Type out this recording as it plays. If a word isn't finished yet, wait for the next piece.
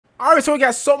Alright, so we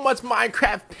got so much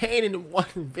Minecraft pain in one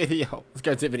video. Let's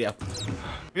get to the video.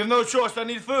 We have no choice. I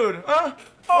need food. Huh?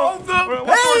 Oh, the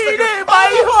pain in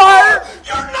my heart!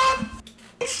 You're not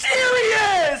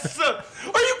serious! Are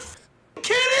you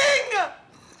kidding?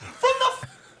 From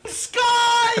the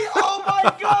sky! Oh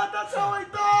my god, that's how I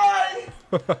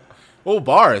die! Oh,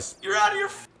 bars. You're out of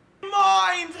your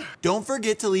mind! Don't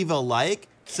forget to leave a like,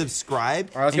 subscribe,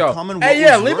 All right, let's and go. comment Hey, what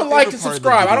yeah, was leave a your like favorite and part of the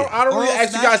subscribe. I video. don't really Or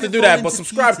ask you smash guys to your do that, phone but into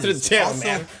subscribe to the pieces. channel, Also,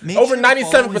 man. make Over sure to follow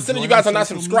 97% of you and guys are join not our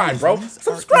social subscribed, bro. media links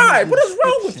are in Subscribe. the What is wrong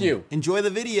with description. you? Enjoy the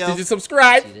video. Did you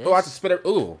subscribe? See Oh, I have to this? spit it.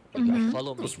 Ooh.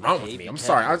 Follow me. What's wrong with okay? me? Be I'm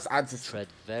sorry. careful. I just. Tread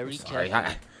very Sorry.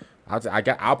 carefully.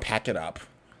 I'll pack it up.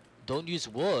 Don't use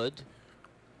wood.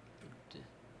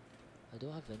 I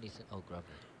don't have anything. Oh, grab it.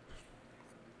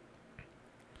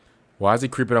 Why is he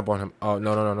creeping up on him? Oh,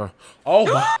 no.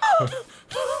 Oh, my.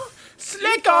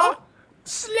 Slicker!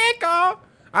 Slicker! I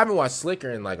haven't watched Slicker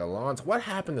in like a long time. What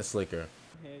happened to Slicker?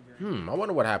 I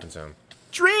wonder what happened to him.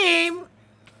 Dream!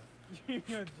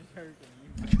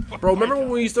 Bro, remember when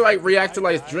we used to like react to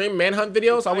like Dream Manhunt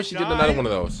videos? I wish he did another one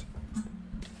of those.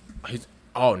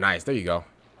 Oh, nice. There you go.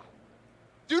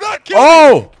 Do not kill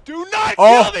me! Do not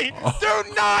kill me! Do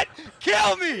not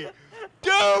kill me!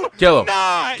 Do Kill him.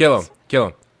 not! Kill him. Kill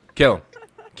him. Kill him.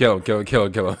 Kill him. Kill him. Kill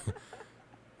him. Kill him.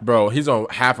 Bro, he's on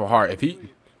half a heart. If he...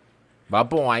 My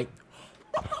boy.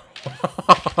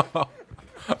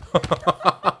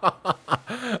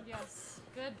 Yes.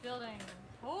 Good building.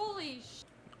 Holy sh...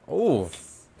 Oh.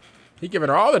 He giving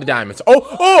her all of the diamonds. Oh.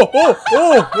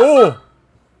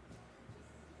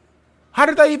 How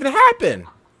did that even happen?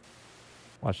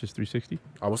 Watch this 360.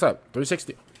 Oh, what's up?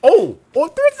 360. Oh,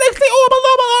 360.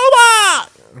 Oh,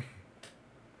 my.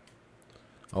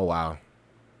 Oh, wow.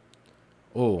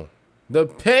 Oh, the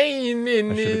pain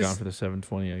in I should have his... gone for the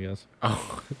 720, I guess.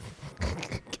 Oh.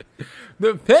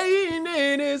 The pain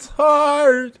in his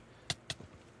heart.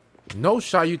 No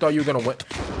shot. You thought you were gonna win.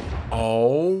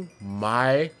 Oh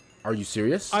my! Are you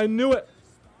serious? I knew it.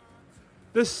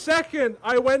 The second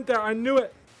I went there, I knew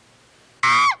it.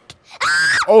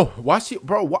 Oh, why she,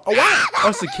 bro? Why? Oh,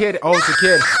 it's a kid. Oh, it's a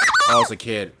kid. Oh, it's a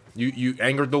kid. You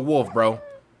angered the wolf, bro.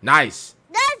 Nice.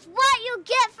 That's what you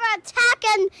get for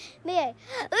attacking me.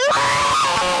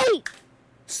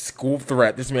 School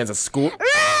threat. This man's a school.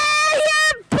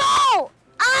 Your bow.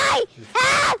 I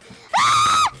have.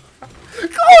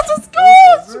 Close the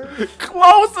schools!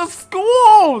 Close the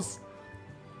schools!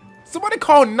 Somebody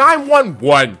call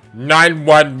 911.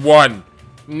 911.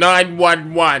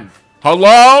 911.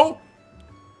 Hello?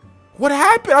 What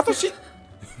happened? I thought she...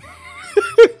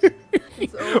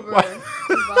 It's over. Bye,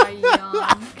 Jan.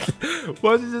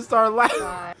 Why did she just start laughing?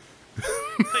 Bye.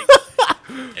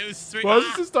 It was straight. Why did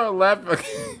she just start laughing?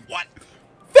 What?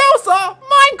 philza!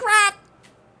 Minecraft!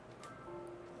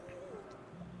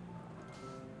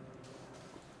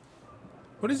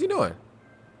 What is he doing?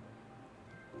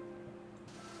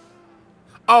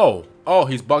 Oh,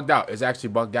 he's bugged out. It's actually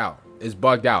bugged out. It's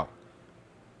bugged out.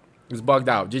 It's bugged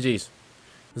out. GG's.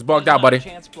 It's bugged out, buddy.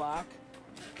 Chance block.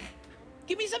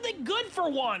 Give me something good for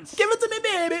once. Give it to me,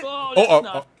 baby. Oh, that's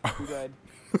not good.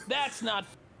 That's not.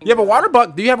 You have a water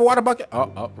bucket? Do you have a water bucket?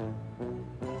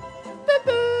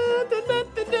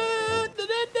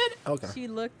 Okay. She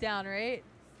looked down, right?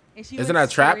 And she Isn't went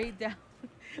that a trap? straight down.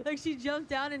 Like she jumped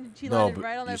down and she No, landed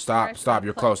right on but you that stop.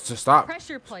 You're close. Just stop.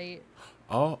 Pressure plate.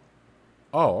 Oh,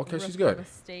 okay. She's good.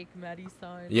 Mistake, Maddie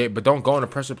son. Yeah, but don't go in the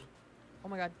pressure. Oh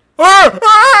my god. Ah!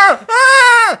 Ah!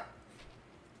 Ah!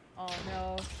 Oh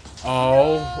no.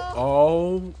 Oh.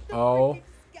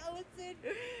 Skeleton.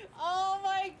 Oh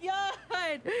my god.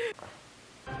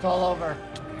 It's all over.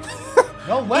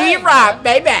 No way. E-Rob,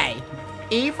 baby.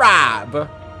 E-Rob.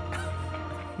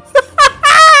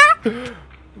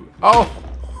 Oh.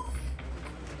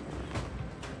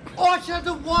 Oh, she has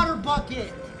a water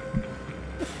bucket.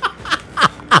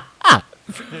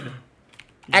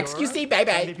 Excuse me, baby.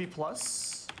 MVP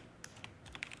plus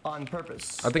on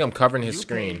purpose. I think I'm covering his You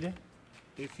screen. paid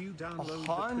If you download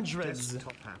hundreds the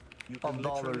desktop app, you of can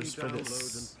dollars for literally this.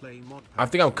 download and play mod I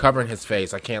think I'm covering his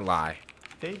face. I can't lie.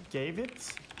 They gave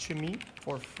it to me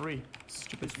for free.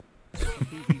 Stupid.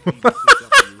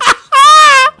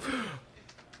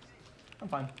 I'm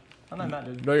fine. I'm not mad,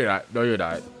 dude. No, you're not. No, you're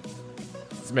not.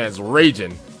 This man's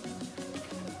raging.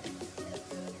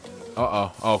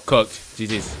 Oh, cooked.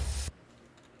 GG's.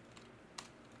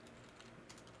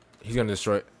 He's gonna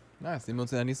destroy it. Ja, sehen wir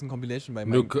uns in der nächsten Compilation bei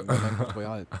New Minecraft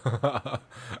Royale.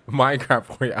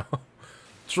 Minecraft Royale.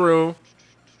 True.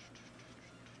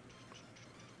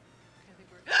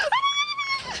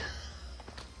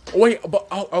 Wait, but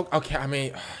okay. I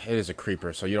mean, it is a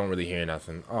creeper, so you don't really hear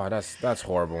nothing. Oh, that's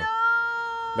horrible. No!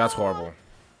 That's horrible.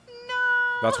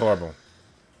 That's horrible.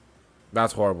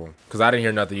 That's horrible. Because I didn't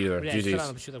hear nothing either. GG's.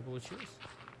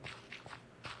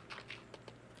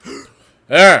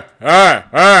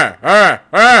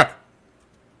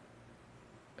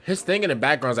 His thing in the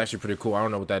background is actually pretty cool. I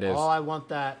don't know what that is. Oh, I want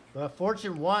that. But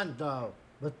Fortune 1, though.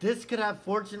 But this could have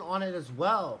Fortune on it as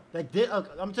well. Like,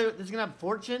 I'm telling you, this is going to have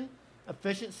Fortune,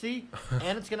 efficiency,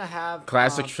 and it's going to have...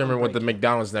 Classic streamer with the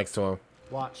McDonald's next to him.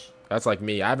 Watch. That's like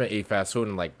me. I haven't ate fast food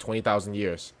in like 20,000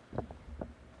 years.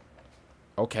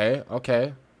 Okay,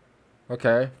 okay.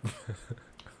 Okay.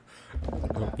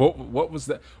 What was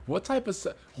that? What type of...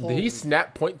 Did he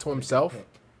snap point to himself?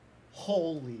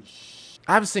 Holy sh...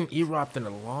 I haven't seen erupt in a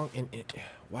long...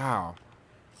 Wow.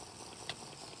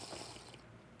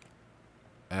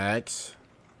 X.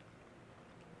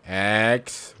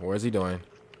 What is he doing?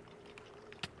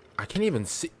 I can't even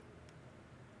see.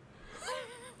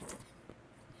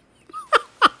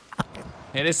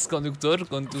 Eres conductor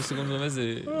con tu segundo mes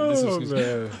de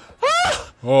man.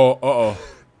 Oh, uh-oh.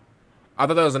 I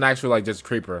thought that was an actual, like, just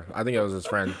creeper. I think it was his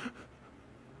friend.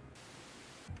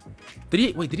 Did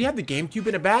he have the GameCube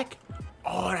in the back?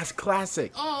 Oh, that's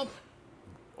classic.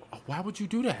 Why would you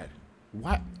do that?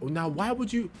 Why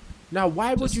would you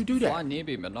do that? Fly near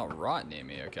me, but not right near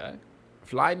me, okay?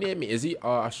 Fly near me. Is he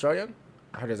Australian?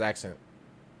 I heard his accent.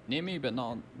 Near me, but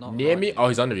not near right me? Oh,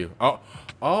 he's under you. Oh.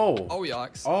 Oh,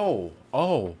 yikes. Oh.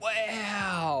 Wow.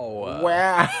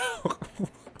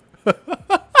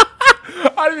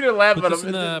 I didn't even laugh at him.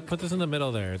 Put this in the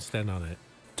middle there and stand on it.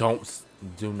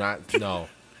 Do not.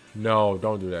 No,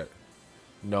 don't do that.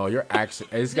 No, you're actually.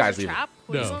 Hey, this guy's evil.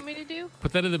 What do you want me to do?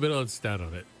 Put that in the middle and stand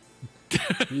on it.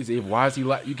 He's evil. Why is he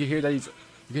laughing? You can hear that you can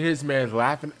hear this man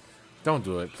laughing. Don't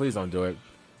do it. Please don't do it.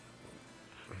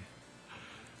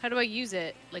 How do I use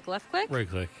it? Like left click? Right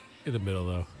click. In the middle,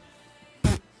 though.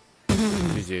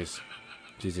 GG's.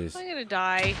 I'm gonna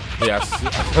die. Yes.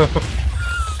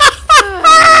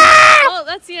 Well,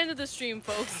 that's the end of the stream,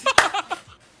 folks.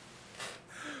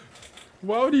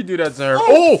 Why would he do that to her?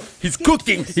 Oh, he's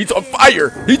cooking. He's on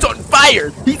fire. He's on fire.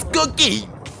 He's cooking.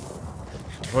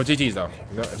 Oh, GG's though.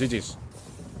 No, GG's.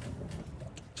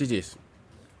 GG's.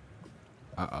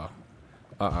 Uh-oh.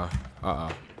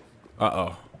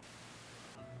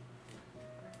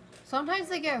 Sometimes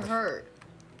they get hurt.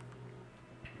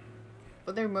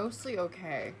 But they're mostly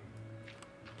okay.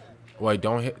 Wait,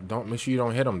 don't make sure you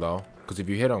don't hit him though. Because if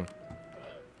you hit him,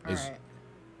 Alright.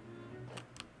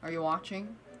 Are you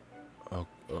watching?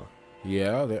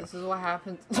 Yeah. This is what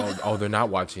happens. Oh, they're not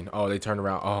watching. Oh, they turned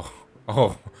around.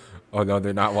 Oh, no,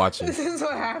 they're not watching. This is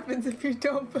what happens if you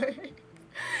don't play.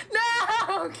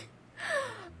 No!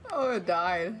 Oh, it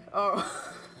died. Oh.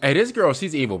 Hey, this girl,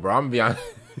 she's evil, bro. I'm gonna be honest.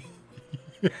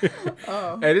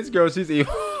 Oh. Hey, this girl, she's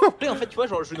evil. En fait, tu vois,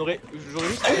 genre, j'aurais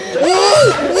juste...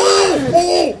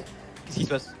 Qu'est-ce qui se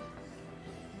passe?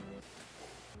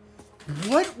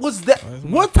 What was that?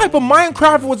 What type of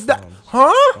Minecraft was that?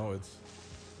 Huh? Oh, it's...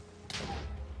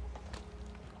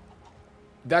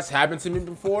 That's happened to me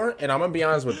before, and I'm gonna be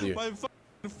honest with you. My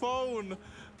fucking phone.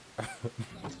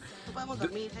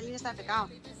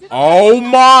 Oh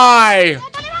my!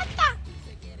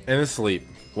 In his sleep,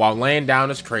 while laying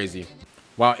down is crazy.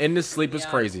 While in his sleep is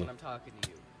crazy. I'm talking to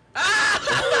you.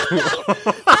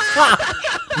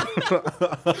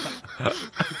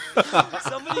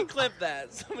 Somebody clip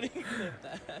that. Somebody clip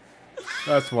that.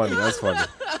 That's funny. That's funny.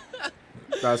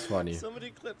 That's funny. Somebody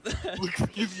clip that. Look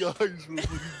at your eyes,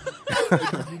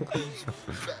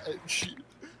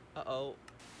 Uh-oh.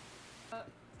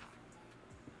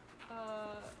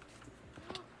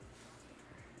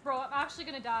 Bro, I'm actually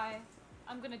gonna die.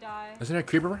 I'm gonna die. Isn't it a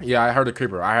creeper? Yeah, I heard a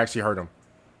creeper. I actually heard him.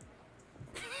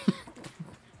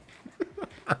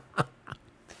 How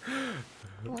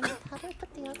do I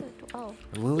put the other two? Oh.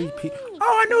 Lily P. Oh,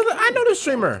 I know the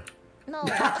streamer. No.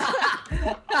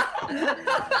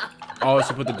 Oh,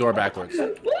 she put the door backwards. She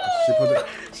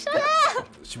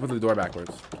put the door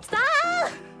backwards. Stop!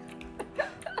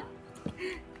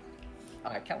 Oh,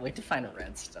 I can't wait to find a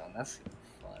redstone. That's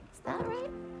fun. Is that right?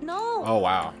 No. Oh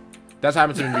wow, that's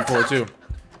happened to me before too.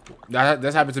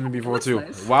 That's happened to me before too.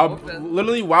 While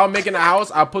making a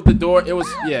house, I put the door. It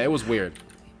was weird.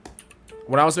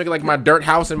 When I was making like my dirt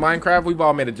house in Minecraft, we've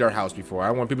all made a dirt house before. I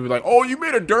don't want people to be like, "Oh, you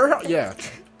made a dirt house?" Yeah.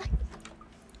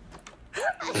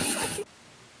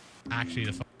 Actually,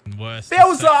 the fucking worst.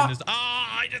 Philza! Oh,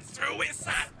 I just threw it.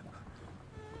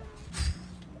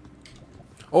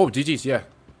 Oh, GG's, yeah.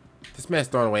 This man's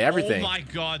throwing away everything. Oh my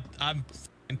god, I'm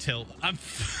tilt.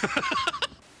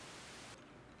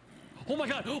 Oh my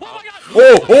god! Oh my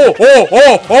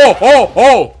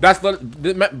god! That's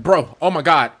the bro. Oh my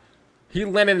god, he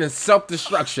landed in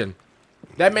self-destruction.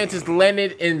 That man just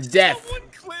landed in death. Someone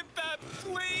clip that,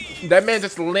 please. That man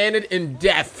just landed in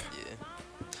death.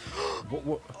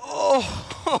 What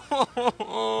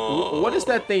is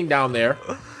that thing down there?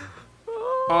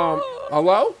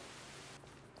 Hello?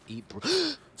 Eat bro.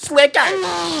 Slicker!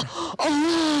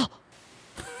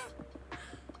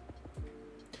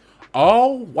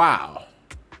 Oh, wow.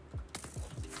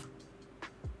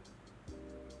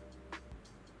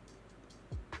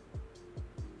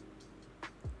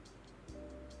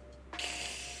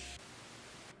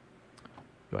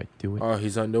 Do I do it? Oh,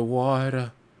 he's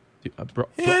underwater. Bro,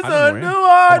 He's I don't know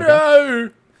where.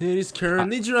 underwater. He's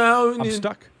currently drowning. I'm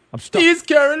stuck. I'm stuck. He's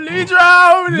currently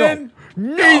drowning.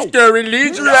 No. He's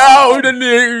currently drowning.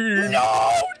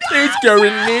 No. He's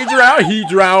currently drowning. He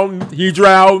drowned. He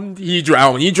drowned. He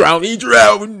drowned. He drowned. He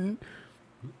drowned.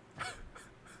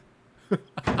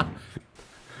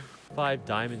 5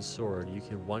 diamond sword. You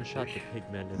can one-shot the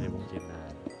pigmen and they won't get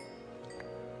mad.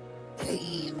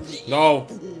 No.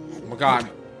 Oh my God.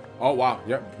 Oh wow.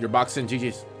 Yep. You're boxing.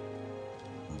 GG's.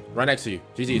 Right next to you.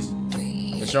 GG's.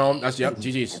 Let's show him. That's yep.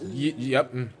 GG's.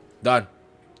 Yep. Done.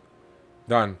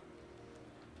 Done.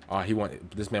 Oh,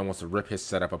 this man wants to rip his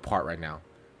setup apart right now.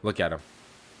 Look at him.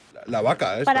 La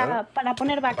vaca esta. Para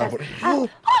poner vacas.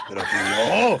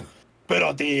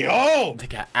 Pero tío. They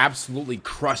got absolutely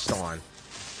crushed on.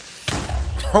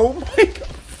 Oh my God.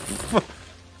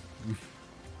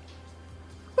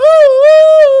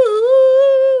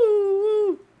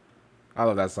 I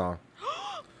love that song.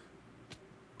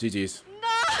 GG's.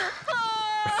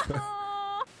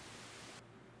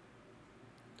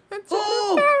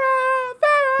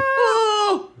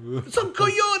 Son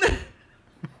coyones.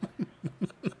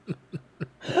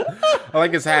 I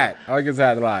like his hat. I like his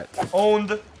hat a lot.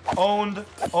 Owned. Oh!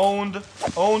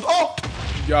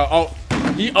 Yo, oh.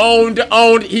 He owned you.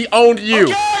 Okay,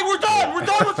 we're done. We're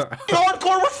done with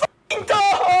hardcore. We're fucking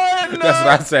done. That's what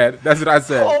I said. That's what I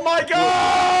said. Oh my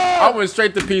God. I went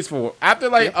straight to peaceful. After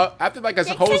like a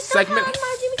whole segment.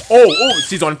 Oh,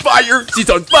 she's on fire. She's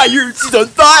on fire. She's on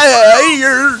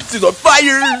fire. She's on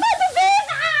fire.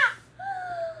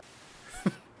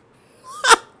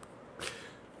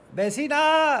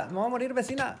 Vecina, me voy a morir,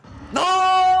 vecina. No.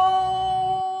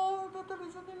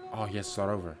 Oh, he has to start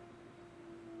over.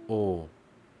 Oh.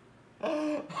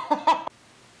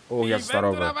 Oh, he has to start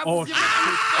over. Oh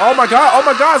my God. Oh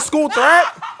my God. School threat.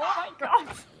 Oh my god.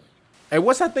 Hey,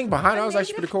 what's that thing behind? That was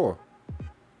actually pretty cool.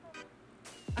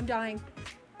 I'm dying.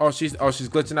 Oh, she's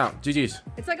glitching out. GG's.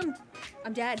 It's like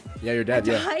I'm dead. Yeah, you're dead.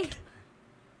 I Yeah. died.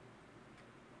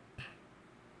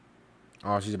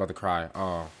 Oh, she's about to cry.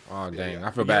 Oh, dang. I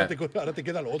feel bad. Ahora te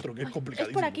queda lo otro, que es Es por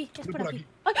complicadísimo. aquí, es por aquí.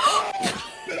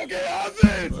 ¿Pero qué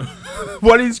haces?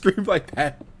 Why do you scream like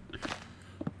that?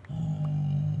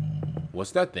 What's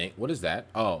that thing? What is that?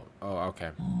 Oh, okay.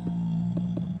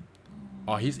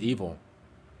 Oh, he's evil.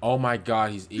 Oh my God,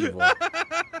 he's evil.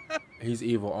 He's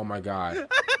evil. Oh my God.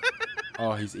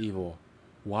 Oh, he's evil.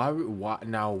 Why?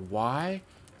 Now, why?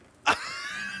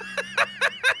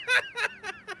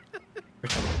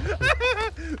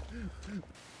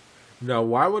 Now,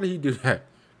 why would he do that?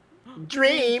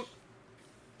 Dream.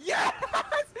 Yes.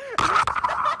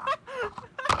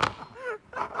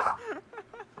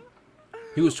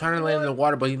 He was trying to land in the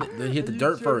water, but he hit the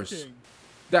dirt first.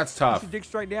 That's tough. Dig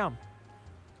straight down.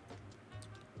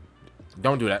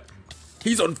 Don't do that.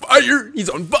 He's on fire. He's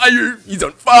on fire. He's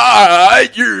on fire.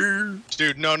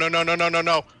 Dude,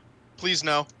 no. Please,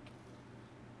 no.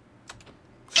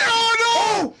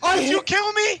 Oh, no! Did you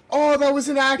kill me? Oh, that was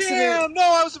an accident. Damn, no,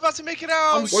 I was about to make it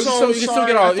out. I'm so you can still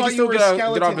get off. You can still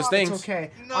get off his things. It's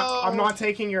okay. No. I'm not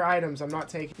taking your items. I'm not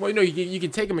taking. Well, you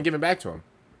can take him and give him back to him.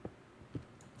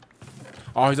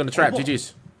 Oh, he's on the trap.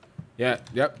 GG's. Yeah,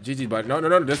 yep. GG's, buddy. No.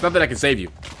 There's nothing that can save you.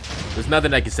 There's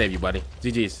nothing that can save you, buddy.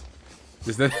 GG's.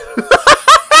 There's nothing.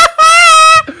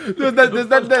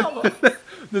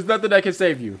 There's nothing that can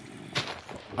save you.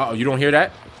 Uh-oh, you don't hear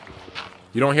that?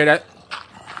 You don't hear that?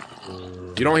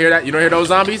 You don't hear that? You don't hear those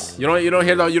zombies? You don't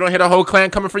hear the whole clan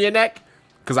coming for your neck?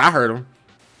 Cause I heard them.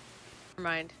 Never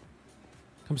mind.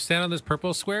 Come stand on this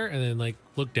purple square and then like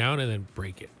look down and then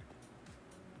break it.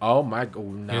 Oh my God!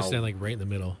 Now, you stand like right in the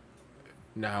middle.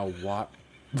 Now what?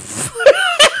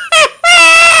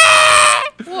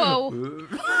 Whoa.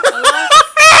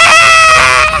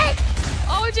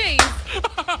 Oh jeez.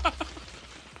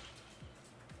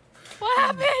 What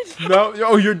happened? No,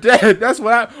 oh, you're dead. That's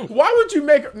what I. Why would you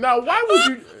make? Now, why would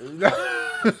you?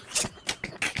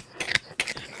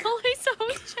 Oh, I saw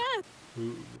his chest.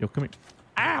 Yo, come here.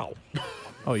 Ow!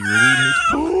 Oh, you really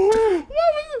need.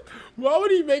 Why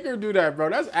would he make her do that, bro?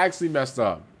 That's actually messed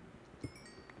up.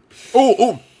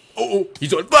 Oh, Oh,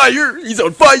 he's on fire! He's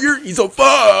on fire! He's on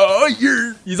fire!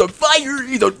 He's on fire!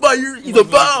 He's on fire! He's on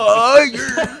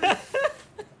fire!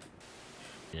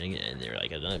 And they're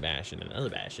like another bastion, another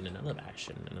bastion, another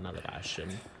bastion, and another bastion.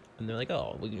 And they're like,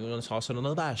 oh, we want to toss in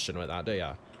another bastion with that, do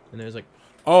ya? And there's like,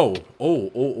 Oh,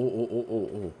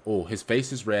 his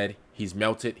face is red. He's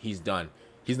melted. He's done.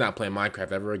 He's not playing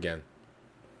Minecraft ever again.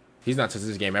 He's not touching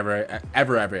this game ever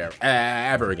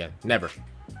again. Never.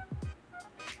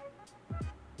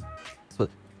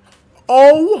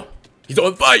 Oh! He's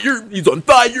on fire! He's on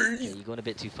fire! Yeah, you're going a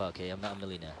bit too far, okay? I'm not a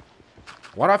millionaire.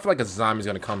 Why do I feel like a zombie's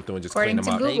gonna come through and just clean him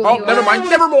up? Google, Oh, never mind,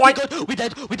 never mind! We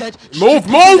dead! Move!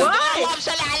 I'm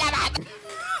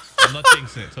not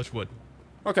jinxing it. Touch wood.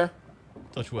 Okay.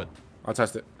 Touch wood. I'll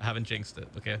test it. I haven't jinxed it,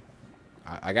 okay?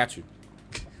 I got you.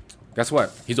 Guess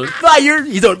what? He's on fire!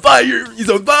 He's on fire! He's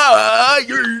on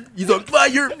fire! He's on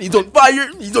fire! He's on fire!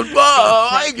 He's on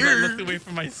I fire! looked away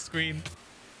from my screen.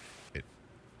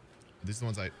 These are the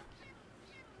ones I...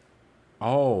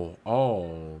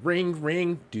 Oh, ring,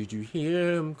 ring, did you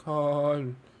hear him call?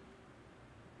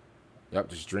 Yep,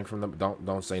 just drink from them.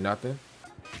 Don't say nothing.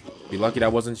 Be lucky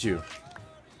that wasn't you.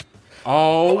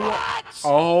 Oh,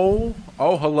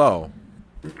 hello.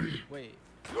 Wait.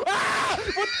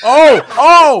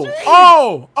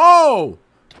 Oh!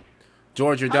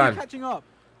 George, you're done. Catching up.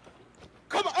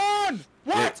 Come on!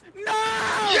 What? Yeah. No!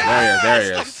 Yes! There he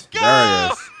is. There he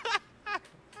is.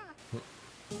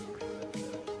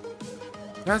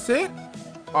 That's it.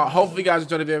 Hopefully you guys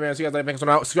enjoyed the video, man. So you guys like, thanks for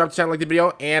now. Subscribe to the channel, like the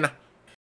video, and